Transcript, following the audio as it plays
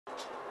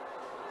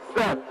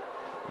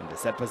In the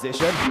set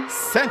position,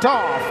 sent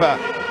off.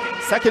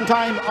 Second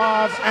time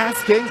of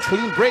asking,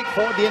 clean break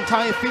for the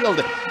entire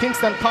field.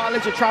 Kingston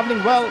College are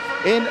traveling well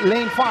in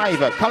lane 5.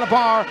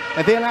 Calabar,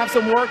 and they'll have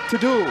some work to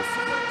do.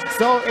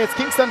 So it's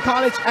Kingston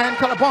College and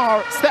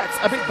Calabar.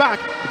 Stats a bit back.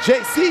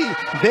 JC,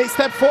 they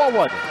step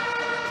forward.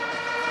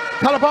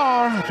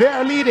 Calabar,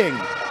 they're leading.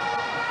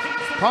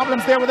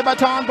 Problems there with the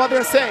baton, but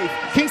they're safe.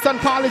 Kingston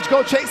College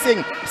go chasing.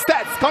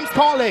 Stats comes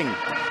calling.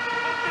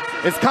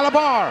 It's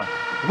Calabar.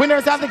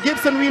 Winners at the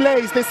Gibson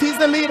Relays, the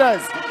season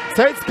leaders.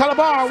 So it's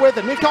Calabar with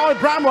Nicole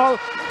Bramwell.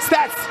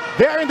 Stats,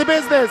 they're in the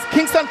business.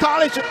 Kingston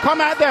College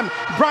come at them.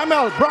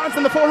 Bramwell, bronze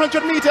in the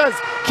 400 meters.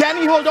 Can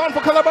he hold on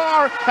for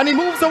Calabar? And he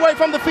moves away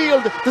from the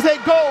field to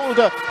take gold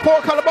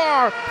for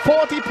Calabar.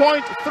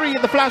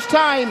 40.3 the flash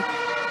time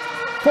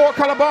for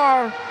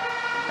Calabar.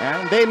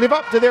 And they live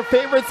up to their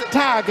favorites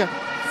tag.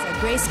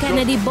 Grace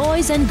Kennedy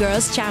Boys and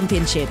Girls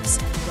Championships.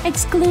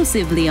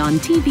 Exclusively on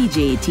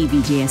TVJ,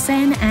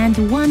 TVJSN, and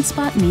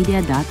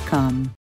OneSpotMedia.com.